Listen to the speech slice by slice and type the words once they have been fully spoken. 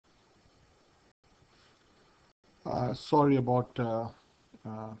Sorry about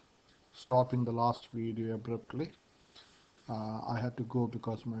stopping the last video abruptly. I had to go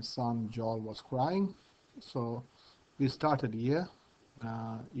because my son Joel was crying. So we started here.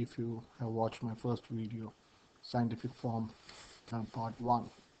 If you have watched my first video, scientific form part 1.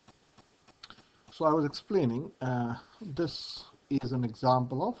 So I was explaining this is an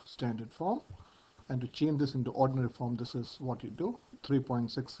example of standard form, and to change this into ordinary form, this is what you do.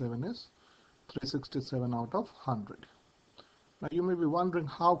 3.67 is 367 out of 100. Now you may be wondering,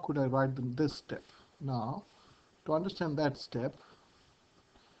 how could I write this step? Now, to understand that step,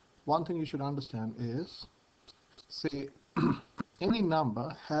 one thing you should understand is, say, any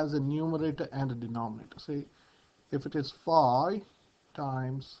number has a numerator and a denominator. Say, if it is 5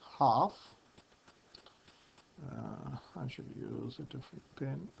 times half, I should use a different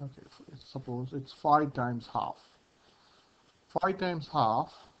pen. Okay, suppose it's 5 times half. 5 times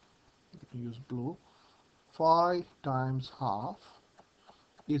half, use blue, 5 times half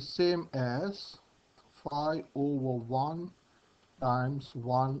is same as 5 over 1 times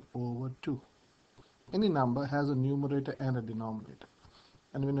 1 over 2. Any number has a numerator and a denominator.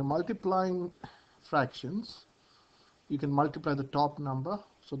 And when you're multiplying fractions, you can multiply the top number.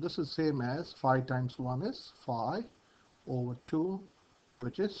 So this is same as 5 times 1 is 5 over 2,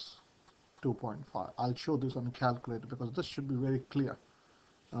 which is 2.5. I'll show this on a calculator because this should be very clear.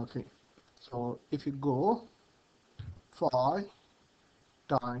 Okay, so if you go 5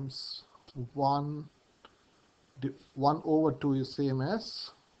 times 1 over 2 is same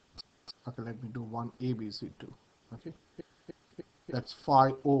as, okay, let me do 1 ABC2. Okay, that's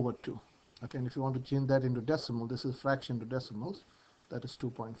 5 over 2. Okay, and if you want to change that into decimal, this is fraction to decimals, that is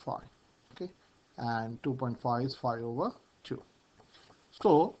 2.5. Okay, and 2.5 is 5 over 2.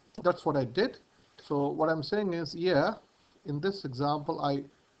 So that's what I did. So what I'm saying is, here in this example, I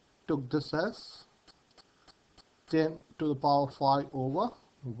took this as 10 to the power 5 over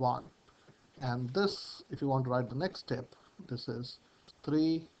 1. And this, if you want to write the next step, this is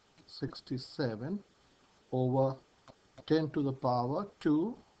 367 over 10 to the power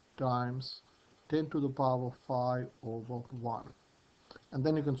 2 times 10 to the power 5 over 1. And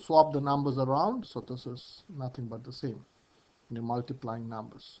then you can swap the numbers around, so this is nothing but the same. You're multiplying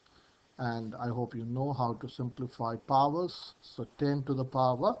numbers. And I hope you know how to simplify powers. So 10 to the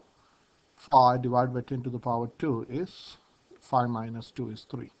power 5 divided by 10 to the power 2 is 5 minus 2 is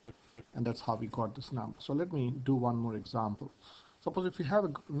 3. And that's how we got this number. So let me do one more example. Suppose if you have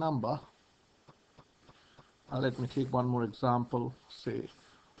a number, let me take one more example, say,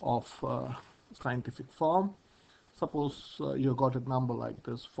 of scientific form. Suppose you got a number like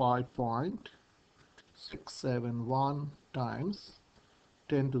this, 5.671 times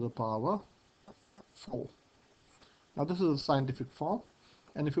 10 to the power 4. Now this is a scientific form,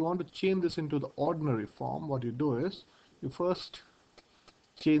 and if you want to change this into the ordinary form, what you do is, you first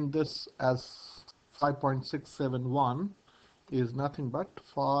change this as 5.671 is nothing but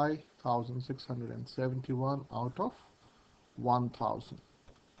 5,671 out of 1,000.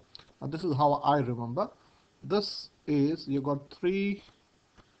 Now this is how I remember. This is, you got 3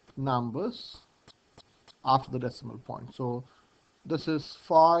 numbers after the decimal point. So this is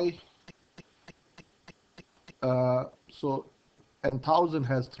 5, so and 1,000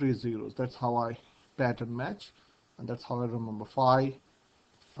 has 3 zeros. That's how I pattern match, and that's how I remember 5.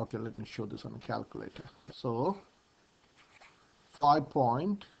 Okay, let me show this on a calculator. So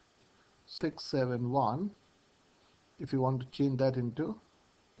 5.671, if you want to change that into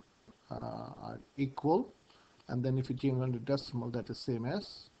equal, and then if you change it into decimal, that is same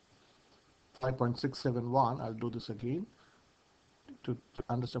as 5.671. I'll do this again to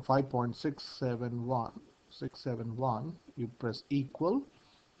understand. 5.671, you press equal,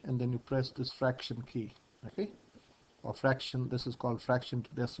 and then you press this fraction key. Okay, or fraction, this is called fraction to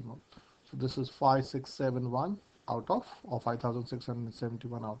decimal. So this is 5,671 out of, or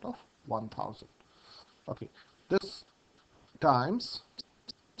 5,671 out of 1,000. Okay, this times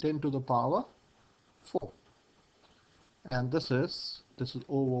 10 to the power 4, and this is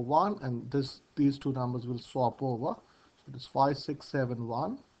over 1, and these two numbers will swap over. So it is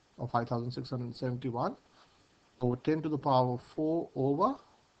 5,671 or 5,671 over 10 to the power 4 over,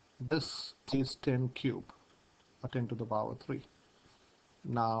 this is 10 cube, or 10 to the power 3.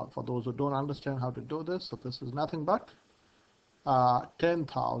 Now, for those who don't understand how to do this, so this is nothing but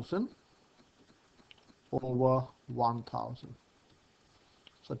 10,000 over 1,000.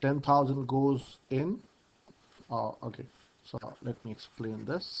 So 10,000 goes in. Okay, so let me explain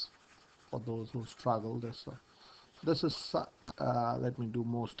this for those who struggle. This is let me do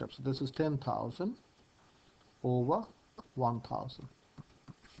more steps. So this is 10,000 over 1,000.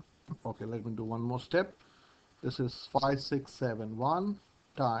 Okay, let me do one more step. This is 5671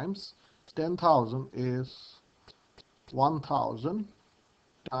 times 10,000 is 1000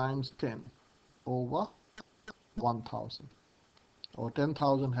 times 10 over 1000, or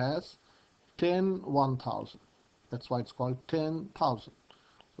 10,000 has 10 1000. That's why it's called 10,000.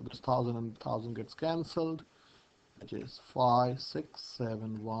 So this 1000 and 1000 gets cancelled, which is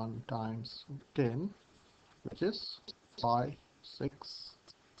 5671 times 10, which is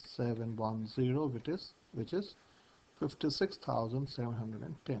 56710, which is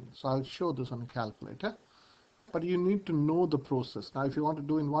 56,710. So I'll show this on a calculator, but you need to know the process. Now if you want to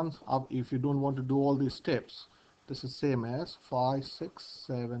do in one, if you don't want to do all these steps, this is same as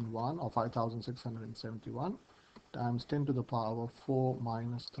 5671 or 5671 times 10 to the power 4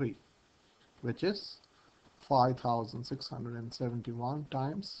 minus 3, which is 5671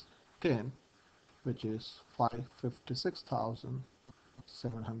 times 10, which is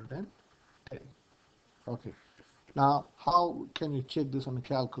 556,710. Okay, now how can you check this on a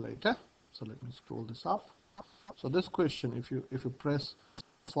calculator? So let me scroll this up. So this question, if you press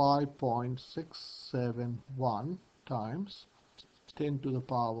 5.671 times 10 to the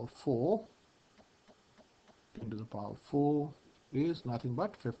power 4, 10 to the power 4 is nothing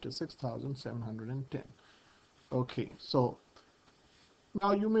but 56,710. Okay, so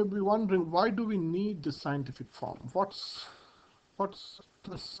now you may be wondering, why do we need this scientific form? What's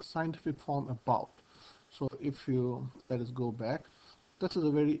this scientific form about? So if you let us go back, this is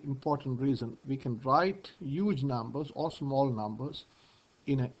a very important reason. We can write huge numbers or small numbers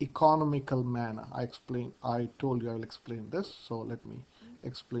in an economical manner. I told you I will explain this, so let me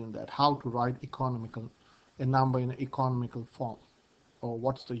explain that, how to write a number in an economical form, or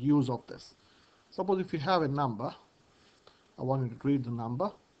what's the use of this. Suppose if you have a number, I want you to read the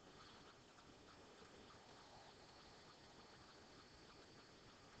number.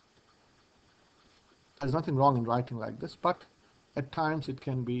 There's nothing wrong in writing like this, but at times it's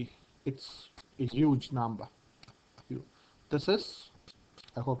a huge number. This is,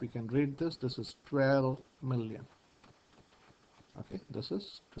 I hope you can read this, this is 12 million. Okay, this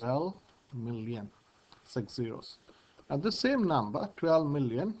is 12 million, 6 zeros. Now this same number, 12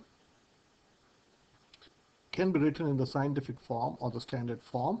 million, can be written in the scientific form or the standard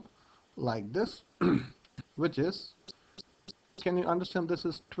form like this, which is, can you understand, this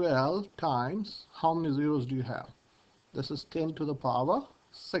is 12 times, how many zeros do you have? This is 10 to the power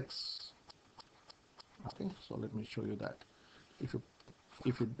 6. Okay, so let me show you that. If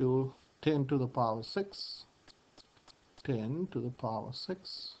you do 10 to the power 6, 10 to the power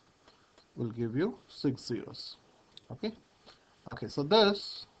 6 will give you 6 zeros. Okay, so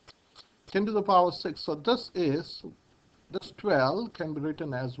this 10 to the power 6, so this 12 can be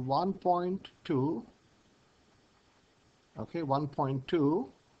written as 1.2, okay, 1.2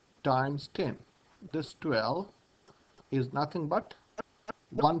 times 10. This 12 is nothing but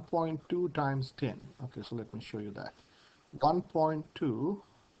 1.2 times 10. Okay, so let me show you that. 1.2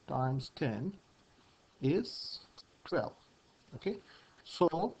 times 10 is 12. Okay,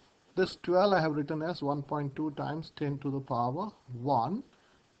 so this 12 I have written as 1.2 times 10 to the power 1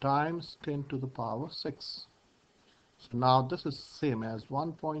 times 10 to the power 6. So now this is same as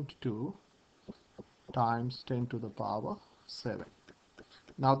 1.2 times 10 to the power 7.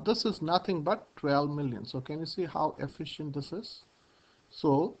 Now this is nothing but 12 million. So can you see how efficient this is?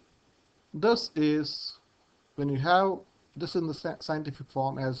 So this is, when you have this in the scientific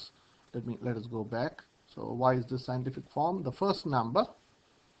form as, let us go back. So why is this scientific form? The first number,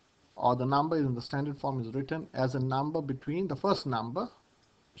 or the number in the standard form, is written as a number between, the first number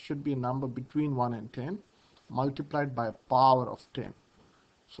should be a number between 1 and 10 multiplied by a power of 10.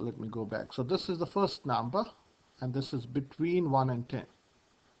 So let me go back. So this is the first number, and this is between 1 and 10.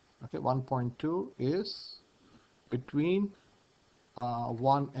 Okay, 1.2 is between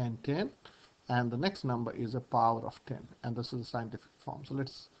 1 and 10, and the next number is a power of 10, and this is the scientific form. So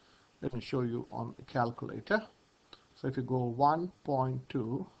let me show you on a calculator. So if you go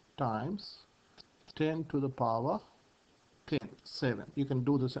 1.2 times 10 to the power 10, 7. You can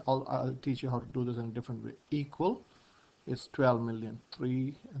do this, I'll teach you how to do this in a different way. Equal is 12 million,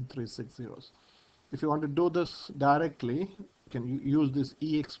 3 and 3 6 zeros. If you want to do this directly, you can use this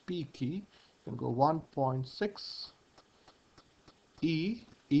EXP key. You can go 1.6 E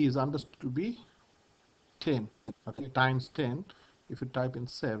is understood to be 10, okay, times 10. If you type in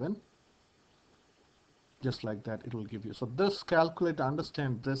 7, just like that, it will give you. So this calculator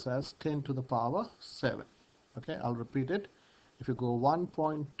understands this as 10 to the power 7. Okay, I'll repeat it. If you go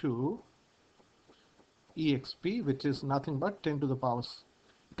 1.2 EXP, which is nothing but 10 to the power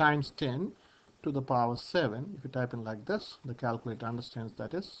times 10 to the power 7, if you type in like this, the calculator understands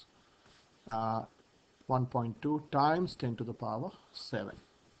that is 1.2 times 10 to the power 7.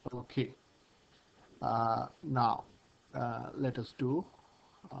 Okay. Now let us do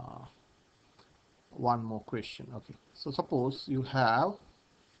one more question. Okay, so suppose you have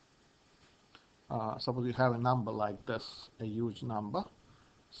a number like this, a huge number.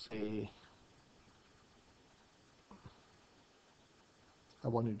 Say, I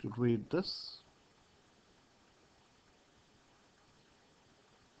want you to read this.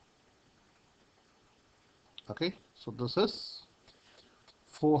 Okay, so this is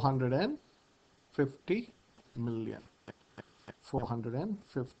 450 million.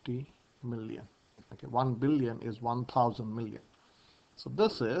 450 million. Okay, 1 billion is 1000 million. So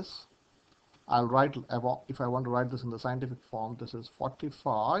this is, I'll write, if I want to write this in the scientific form, this is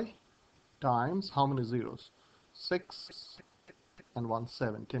 45 times how many zeros? 6 and 1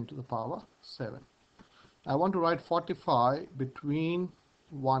 7, 10 to the power 7. I want to write 45 between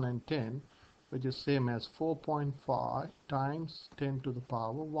 1 and 10, which is same as 4.5 times 10 to the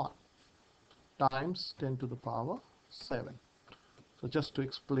power 1 times 10 to the power 7. So just to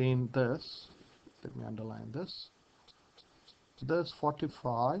explain this, let me underline this. This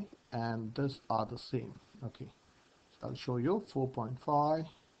 45 and this are the same. Okay, so I'll show you 4.5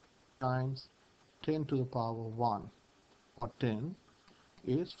 times 10 to the power 1 or 10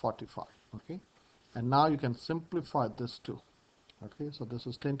 is 45. Okay, and now you can simplify this too. Okay, so this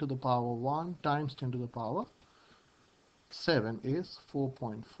is 10 to the power 1 times 10 to the power 7 is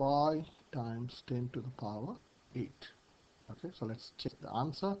 4.5 times 10 to the power 8. Okay, so let's check the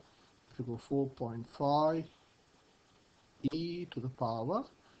answer. If you go 4.5 e to the power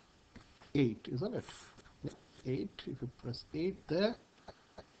 8, isn't it? 8, if you press 8 there,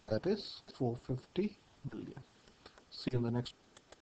 that is 450 million. See you in the next